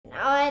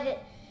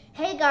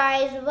Hey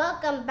guys,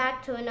 welcome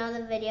back to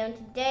another video, and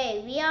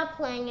today we are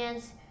playing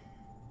as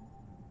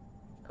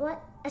a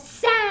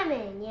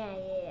salmon.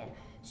 Yeah.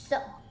 So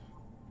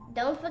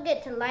don't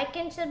forget to like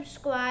and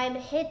subscribe,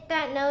 hit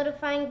that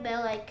notifying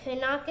bell. I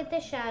could not get the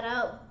shout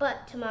out,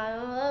 but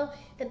tomorrow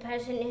the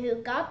person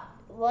who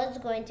was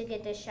going to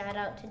get the shout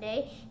out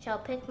today shall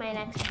pick my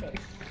next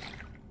fish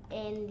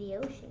in the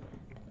ocean.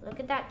 Look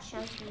at that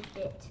chunky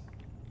bit.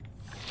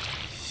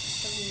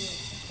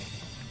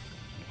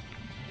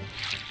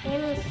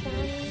 I'm a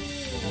salmon.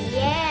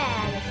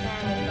 Yeah, I'm a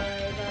salmon.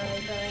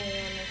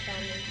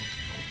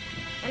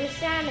 I'm a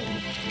salmon.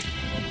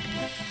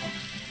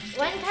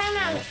 One time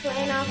I was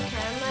playing off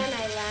camera and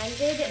I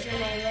landed,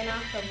 then I went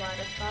off the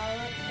waterfall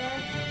up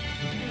there.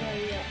 Oh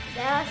yeah.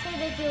 They also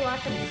did you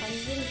watch a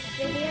penguin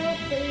video?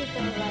 Please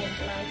don't like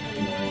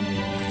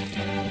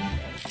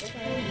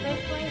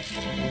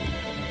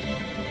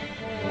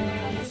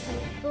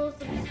Full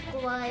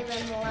subscribe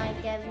and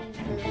like every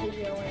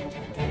video and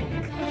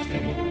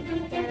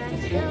yeah,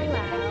 I'm still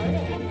loud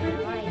and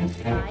now I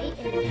bite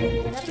and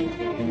pick up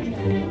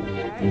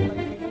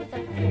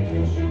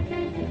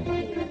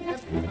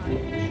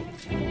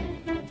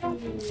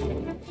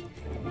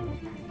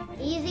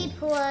the easy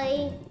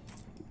play.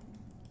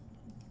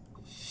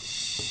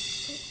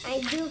 I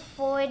do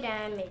 4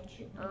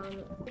 damage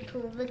to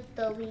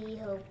victory,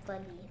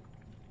 hopefully.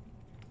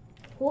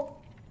 Whoop.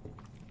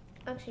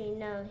 Actually,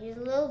 no, he's a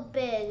little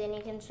big and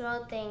he can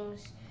throw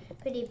things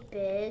pretty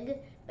big,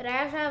 but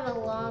I also have a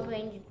long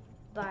range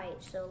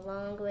bite, so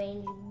long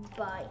range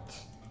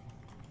bite.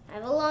 I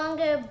have a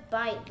longer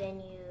bite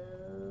than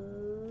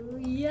you.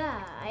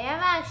 Yeah, I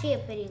have actually a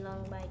pretty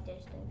long bite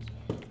distance.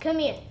 Come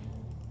here,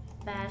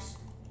 bass.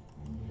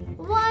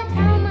 What?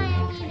 How am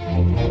I only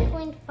doing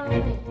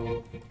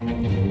 3.5?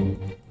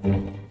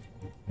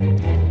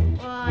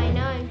 Well, I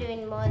know I'm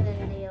doing more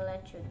than the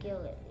electric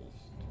gill at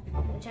least,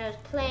 which I was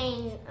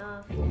playing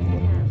off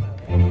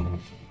camera.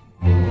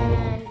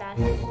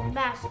 And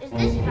bass. Is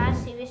this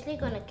bass seriously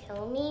gonna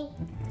kill me?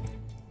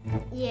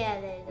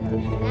 Yeah, there you go.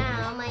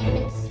 Now my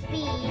immense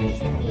speed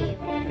should be able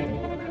to bring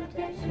him up to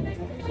the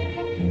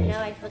surface. No,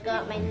 I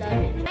forgot my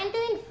luggage. I'm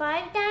doing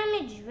 5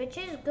 damage, which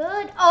is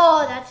good.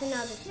 Oh, that's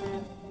another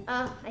 7.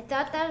 Oh, I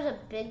thought that was a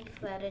big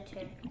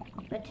predator,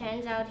 but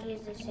turns out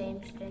he's the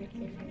same strength as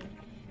me.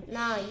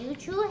 No, you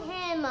chew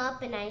him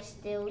up and I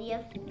steal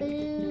your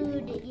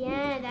food.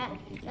 Yeah,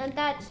 doesn't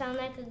that sound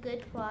like a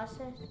good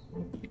process?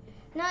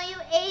 No, you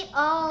ate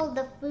all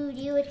the food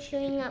you were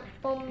chewing up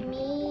for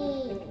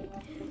me.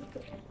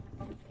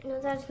 No,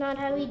 that's not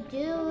how we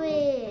do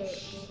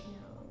it.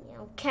 No,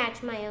 I'll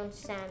catch my own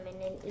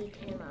salmon and eat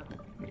him up.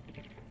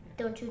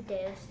 Don't you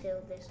dare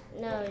steal this.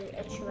 No,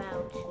 a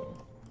trout.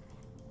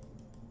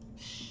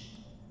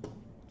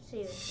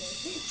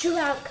 Seriously.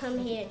 Trout, come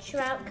here.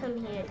 Trout, come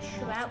here.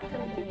 Trout,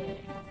 come here.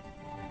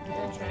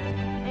 No trout.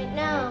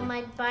 No,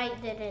 my bite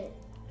didn't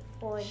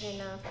forge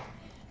enough.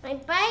 My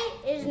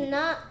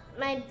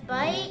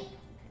bite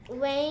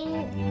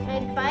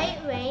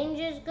range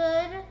is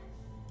good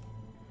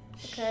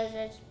because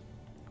it's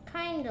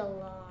kind of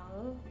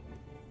long.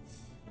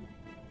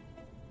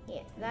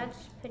 Yeah,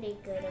 that's pretty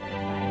good of a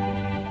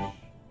bite.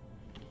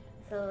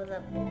 Fill it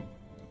up.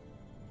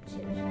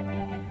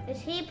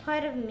 Is he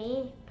part of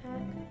me,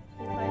 Pack? Is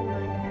he part of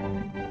my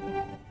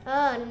pack?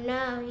 Oh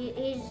no,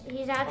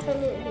 he's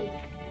absolutely.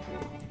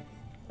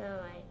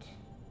 Alright.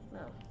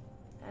 Well,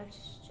 that's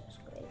just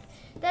great.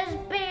 There's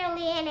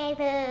barely any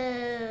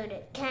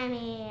food. Come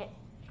here.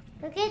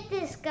 Look at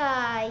this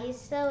guy. He's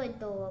so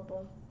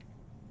adorable.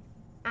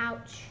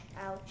 Ouch,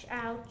 ouch,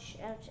 ouch,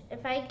 ouch.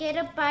 If I get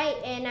a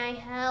bite and I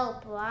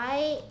help,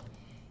 right?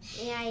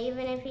 Yeah,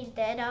 even if he's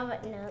dead, no.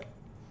 There you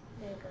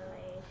go.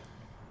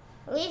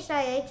 At least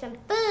I ate some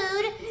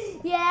food.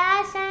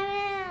 Yeah,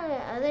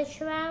 salmon. Other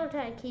trout.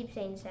 I keep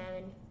saying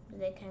salmon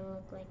because they kind of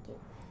look like it.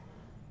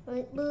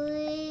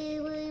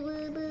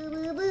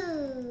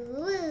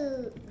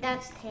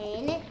 That's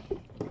 10.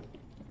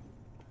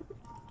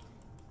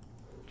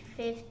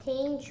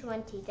 15,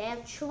 20. They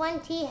have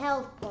 20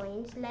 health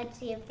points. Let's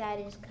see if that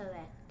is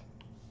correct.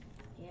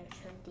 You have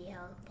 20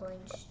 health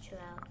points,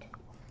 trout.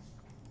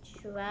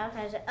 Trout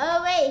has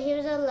oh wait, he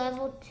was a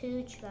level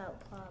 2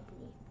 trout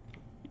probably.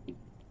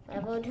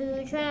 Level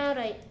 2 trout,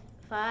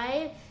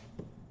 5,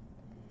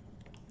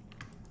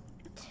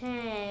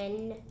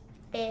 10,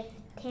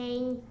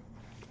 15,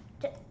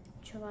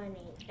 20.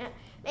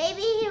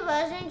 Maybe he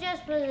wasn't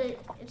just for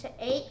it's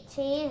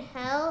 18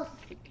 health.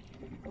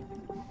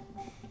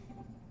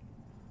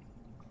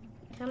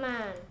 Come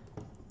on.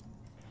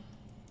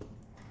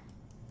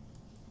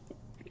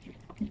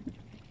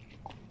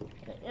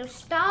 No,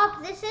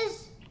 stop,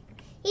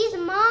 he's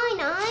mine.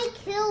 I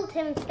killed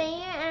him fair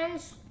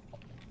and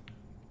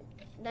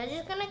they're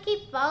just gonna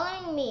keep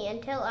following me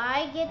until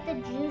I get the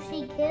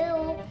juicy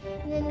kill,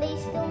 and then they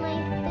steal my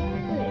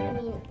food. I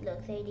mean,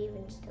 look, they'd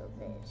even steal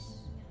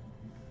this.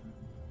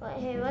 But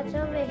hey, what's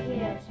over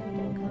here?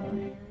 Something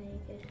called.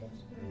 I guess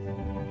it's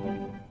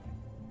nothing.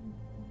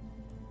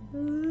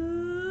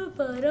 Ooh,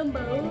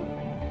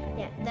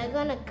 Yeah, they're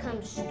gonna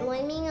come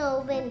storming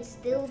over and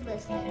steal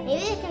this.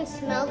 Maybe they can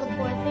smell the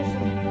poor fish's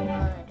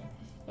blood.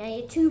 Yeah,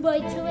 you're 2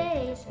 bites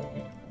away. So.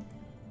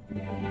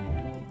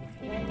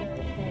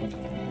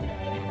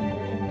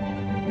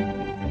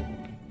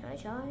 Can I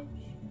charge?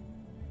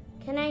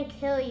 Can I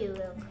kill you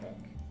real quick?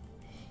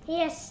 He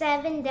has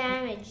 7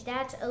 damage.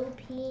 That's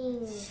OP.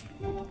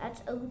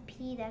 That's OP.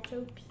 That's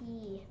OP.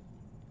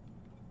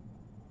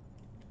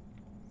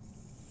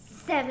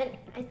 7.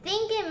 I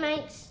think it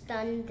might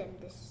stun them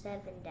to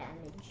 7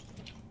 damage.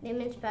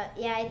 Limits about.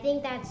 Yeah, I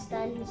think that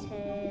stuns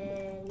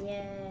him.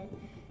 Yeah.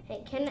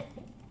 Hey, can I?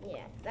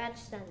 Yeah, that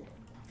stunned him.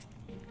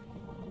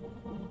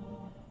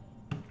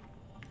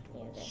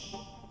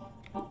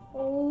 Yeah,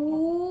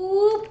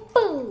 oh,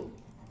 boom,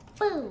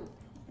 boom,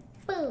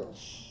 boom.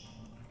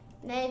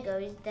 There you go.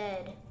 He's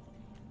dead.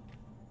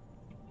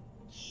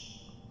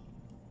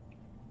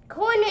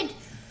 Cornered.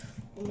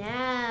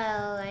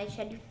 Now I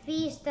shall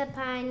feast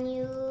upon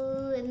you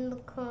in the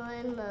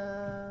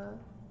corner.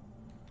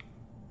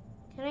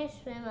 Can I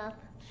swim up?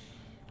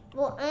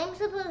 Well, I'm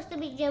supposed to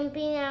be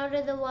jumping out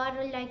of the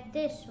water like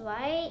this,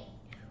 right?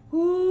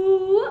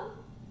 Ooh,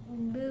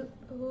 boop,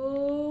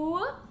 ooh,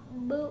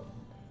 boop,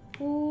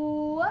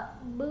 ooh,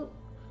 boop,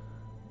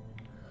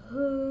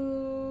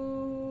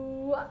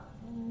 ooh,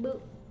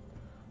 boop,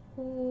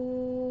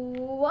 ooh,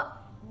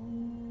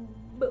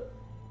 boop.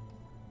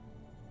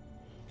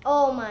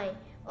 Oh my,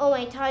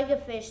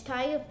 tigerfish,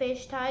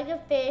 tigerfish,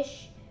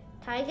 tigerfish,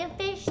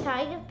 tigerfish,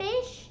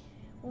 tigerfish.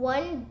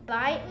 1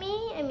 bite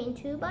me,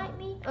 2 bite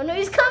me. Oh no,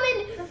 he's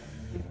coming!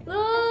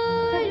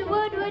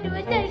 What,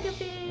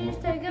 tigerfish,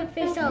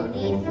 tigerfish are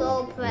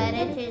lethal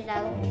predators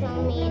that will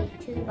kill me in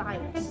 2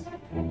 bites.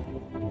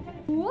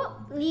 Whoop.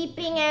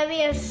 Leaping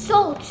area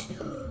assault!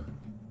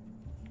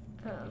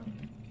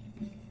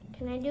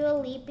 Can I do a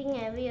leaping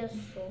area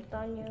assault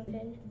on you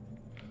again?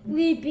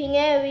 Leaping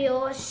area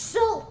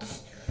assault!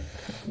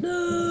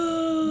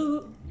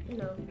 No.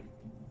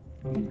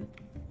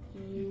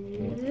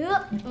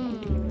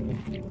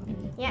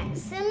 Yeah,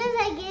 as soon as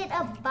I get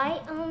a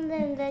bite on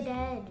them, they're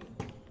dead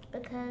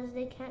because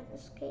they can't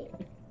escape.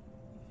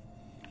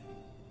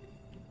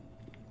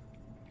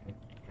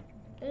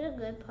 There's a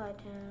good part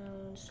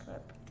down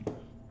slip.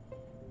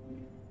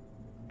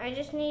 I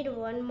just need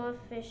 1 more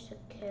fish to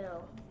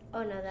kill.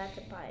 Oh no, that's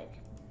a pike.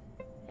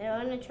 I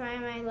don't want to try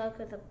my luck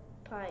with a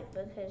pike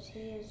because he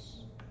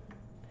is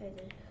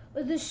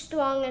the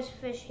strongest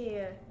fish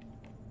here.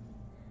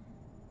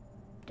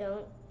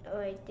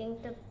 I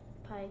think the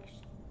pike's.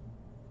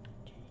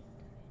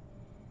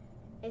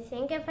 I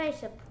think if I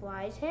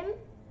surprise him.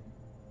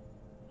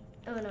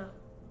 Oh no.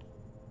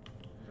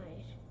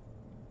 Nice.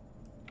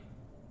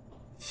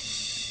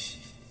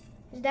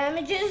 His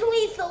damage is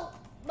lethal,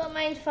 but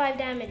mine's 5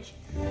 damage.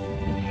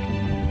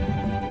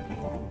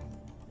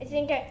 I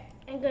think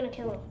I'm gonna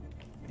kill him.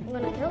 I'm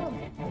gonna kill him.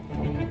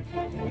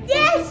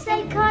 Yes,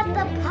 I caught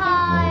the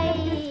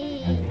pike.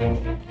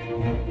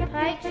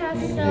 Pikes are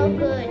so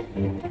good.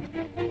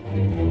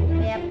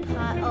 Yeah,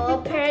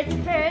 oh, perch.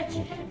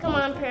 Come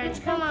on, perch.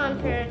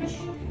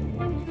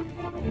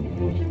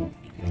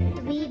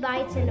 3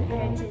 bites and the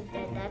perch is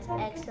dead. That's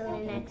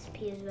excellent XP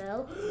as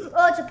well.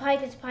 Oh, it's a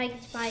pike. A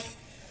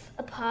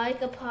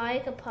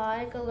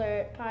pike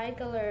alert. Pike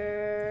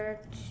alert.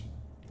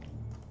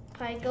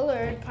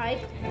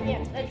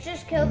 Yeah, let's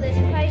just kill this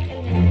pike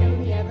and then kill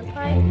the other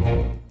pike.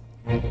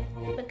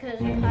 Because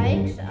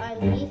pikes are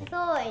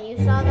lethal and you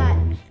saw that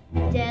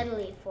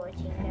deadly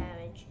 14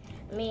 damage.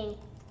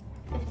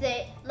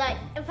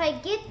 If I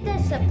get the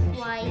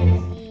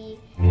surprisey,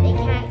 they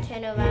can't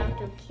turn around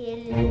to kill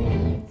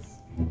these.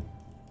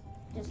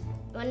 Just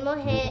 1 more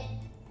hit.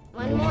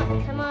 1 more.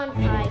 Come on,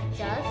 pike.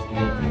 Just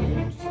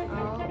die.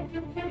 Oh.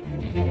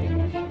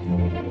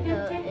 So,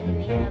 and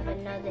we have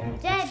another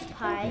dead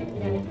pike.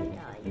 And then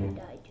you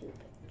die too,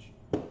 bitch.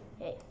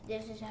 Okay,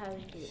 this is how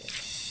we do it.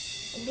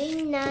 I'm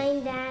doing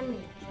 9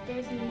 damage.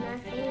 There's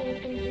nothing you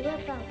can do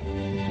about it.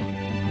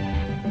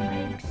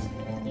 Pikes.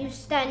 You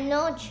stand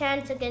no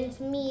chance against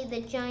me,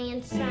 the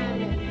giant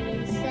salmon,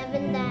 doing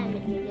 7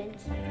 damage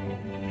against you.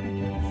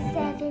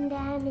 7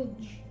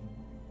 damage.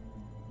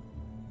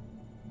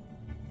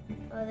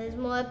 Oh, there's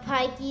more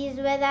pikeys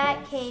where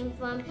that came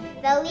from.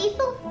 The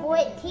lethal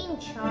 14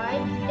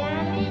 charge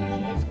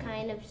damage is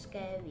kind of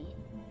scary.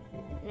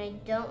 And I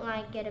don't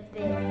like it a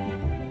bit.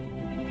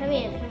 Come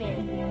here.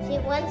 See,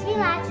 once he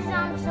latches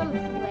on some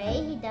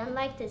prey, he doesn't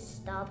like to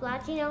stop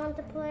latching on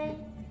to prey.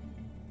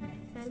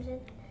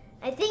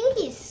 I think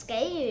he's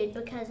scared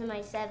because of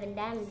my 7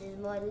 damage is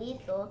more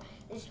lethal.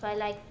 This is probably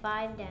like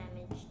 5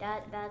 damage.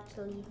 That's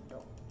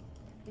lethal.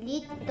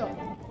 Lethal.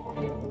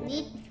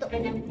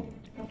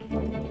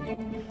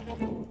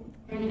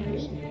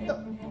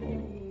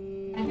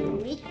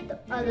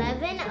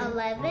 11. Oh,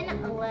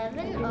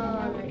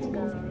 let's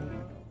go.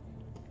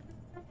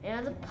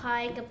 Another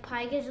pike. A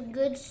pike is a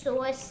good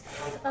source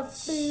of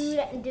food,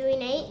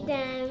 doing 8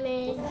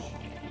 damage.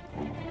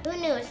 Who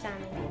knew a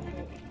salmon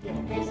could get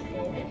this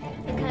good?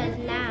 Because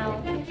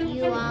now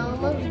you are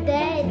almost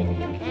dead,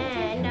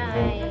 and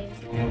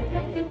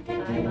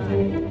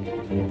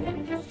bye-bye.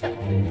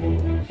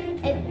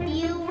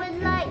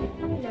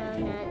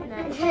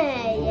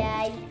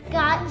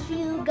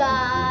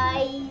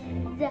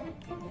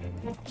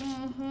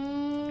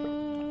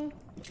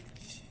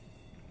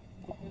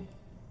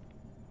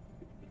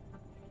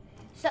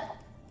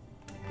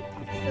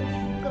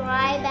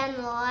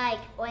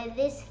 by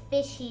this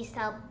fishy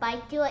shall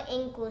bite your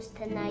ankles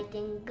tonight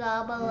and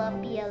gobble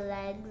up your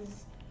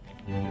legs.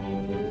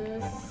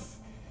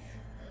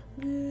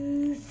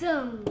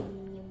 Some.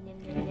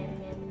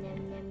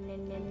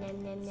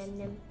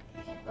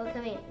 Oh,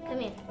 come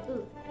here.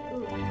 Ooh.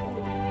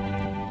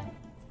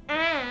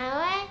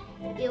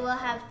 And you will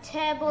have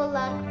terrible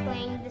luck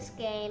playing this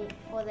game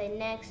for the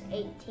next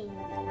 18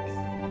 weeks.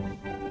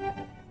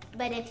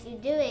 But if you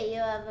do it,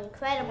 you'll have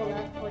incredible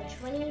luck for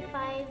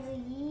 25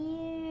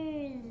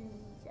 years.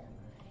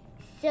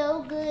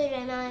 So good,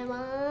 am I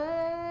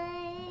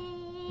right?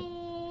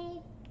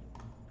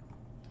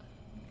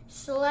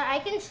 So I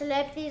can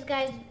select these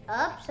guys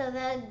up, so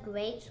they're a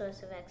great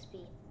source of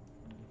XP.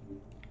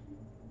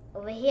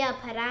 Over here,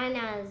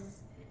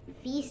 piranhas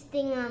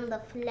feasting on the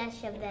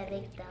flesh of their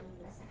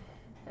victims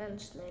and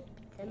slurp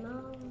them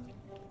all.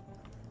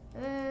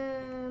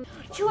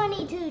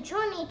 22.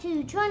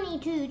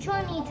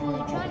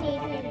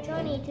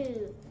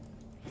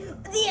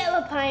 The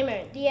yellow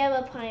primer.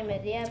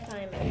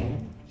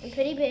 I'm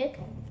pretty big.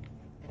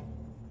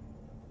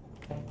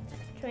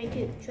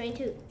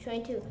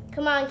 22.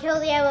 Come on, kill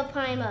the yellow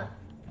primer.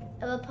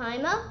 Yellow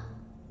primer?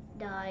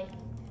 Die,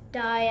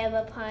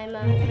 yellow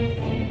primer.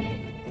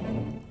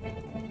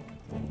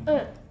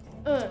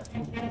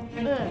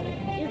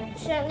 You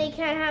certainly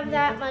can't have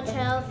that much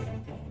health.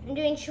 I'm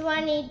doing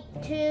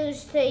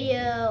 22s to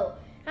you.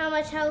 How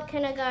much health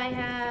can a guy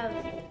have?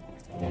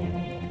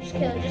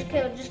 Just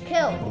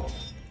kill.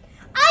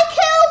 I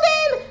killed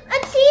him!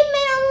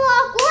 Achievement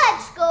unlocked.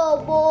 Let's go,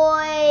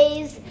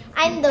 boys.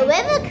 I'm the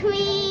River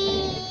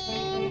Queen.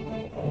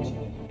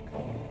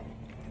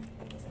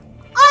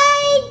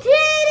 I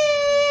did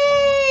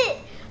it!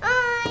 I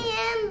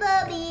am the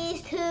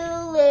beast who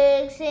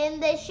lurks in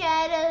the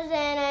shadows,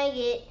 and I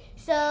get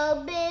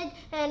so big,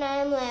 and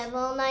I'm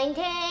level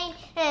 19,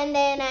 and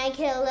then I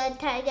kill a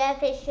tiger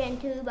fish and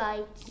 2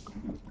 bites.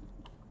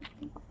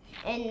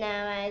 And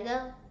now I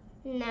go,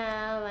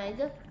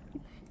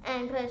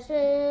 and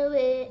pursue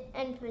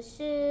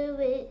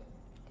it,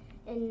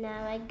 and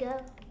now I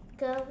go,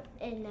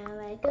 and now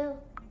I go.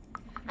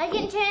 I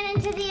can turn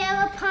into the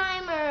yellow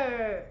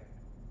primer.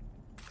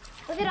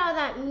 Look at all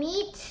that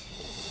meat.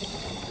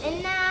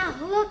 And now,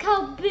 look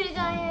how big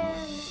I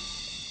am.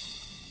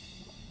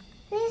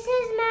 This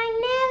is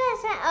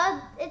magnificent.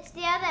 Oh, it's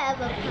the other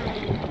yellow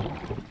primer.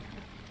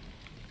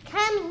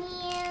 Come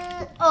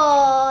here.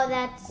 Oh,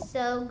 that's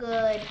so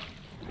good.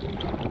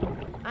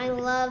 I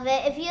love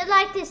it. If you'd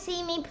like to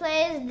see me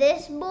play as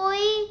this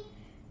boy,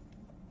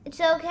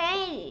 it's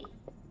okay.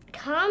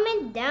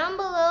 Comment down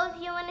below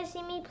if you want to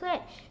see me play.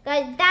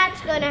 Guys,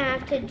 that's going to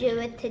have to do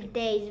with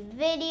today's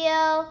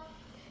video.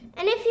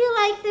 And if you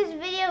like this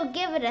video,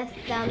 give it a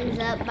thumbs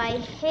up by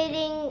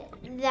hitting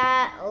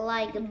that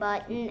like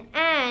button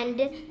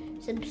and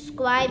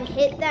subscribe.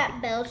 Hit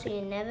that bell so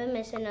you never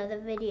miss another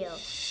video.